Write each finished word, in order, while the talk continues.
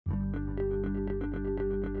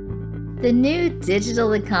The new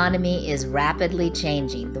digital economy is rapidly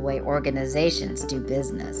changing the way organizations do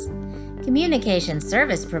business. Communication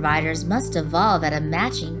service providers must evolve at a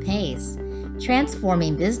matching pace,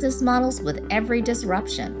 transforming business models with every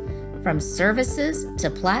disruption, from services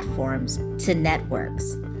to platforms to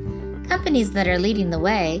networks. Companies that are leading the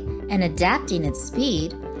way and adapting at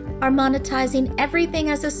speed are monetizing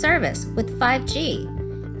everything as a service with 5G,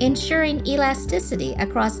 ensuring elasticity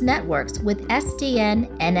across networks with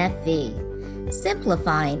SDN-NFV,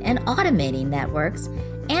 simplifying and automating networks,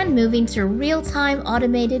 and moving to real-time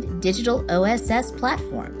automated digital OSS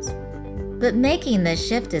platforms. But making this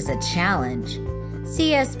shift is a challenge.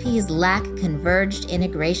 CSPs lack converged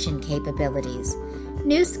integration capabilities.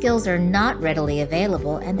 New skills are not readily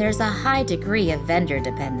available, and there's a high degree of vendor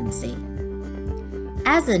dependency.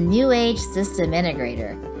 As a new age system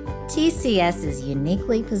integrator, TCS is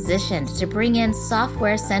uniquely positioned to bring in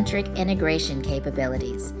software-centric integration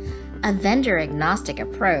capabilities, a vendor-agnostic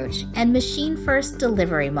approach, and machine-first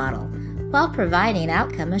delivery model, while providing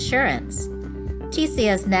outcome assurance.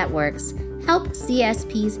 TCS Networks help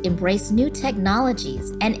CSPs embrace new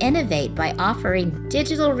technologies and innovate by offering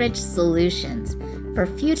digital-rich solutions for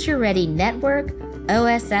future-ready network,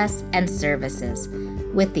 OSS, and services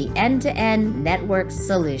with the end-to-end network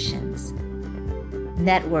solutions.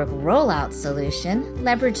 Network Rollout Solution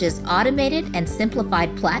leverages automated and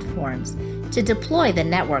simplified platforms to deploy the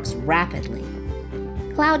networks rapidly.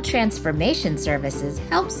 Cloud Transformation Services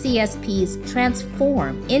help CSPs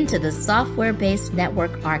transform into the software-based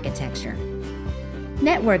network architecture.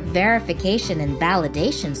 Network Verification and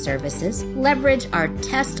Validation Services leverage our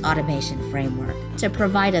test automation framework to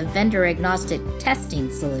provide a vendor-agnostic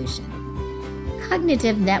testing solution.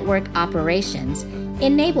 Cognitive Network Operations,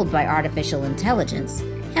 enabled by artificial intelligence,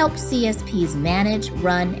 help CSPs manage,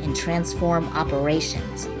 run, and transform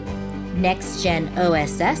operations. Next-Gen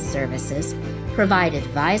OSS Services provide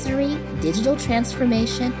advisory, digital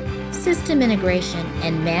transformation, system integration,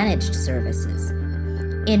 and managed services.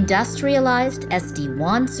 Industrialized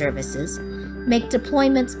SD-WAN services make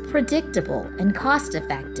deployments predictable and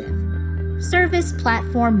cost-effective. Service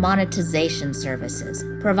Platform Monetization Services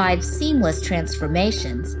provide seamless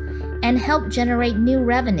transformations and help generate new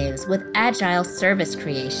revenues with agile service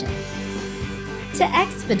creation. To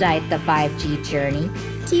expedite the 5G journey,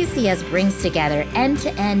 TCS brings together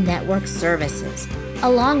end-to-end network services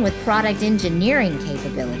along with product engineering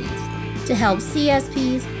capabilities to help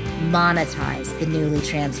CSPs monetize the newly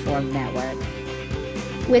transformed network.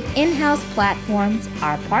 With in-house platforms,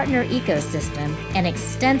 our partner ecosystem, and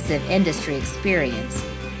extensive industry experience,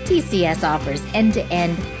 TCS offers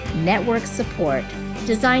end-to-end network support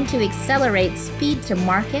designed to accelerate speed to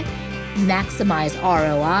market, maximize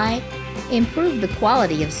ROI, improve the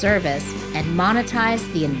quality of service, and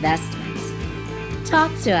monetize the investments.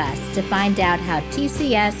 Talk to us to find out how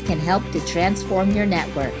TCS can help to transform your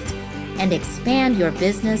networks and expand your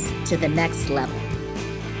business to the next level.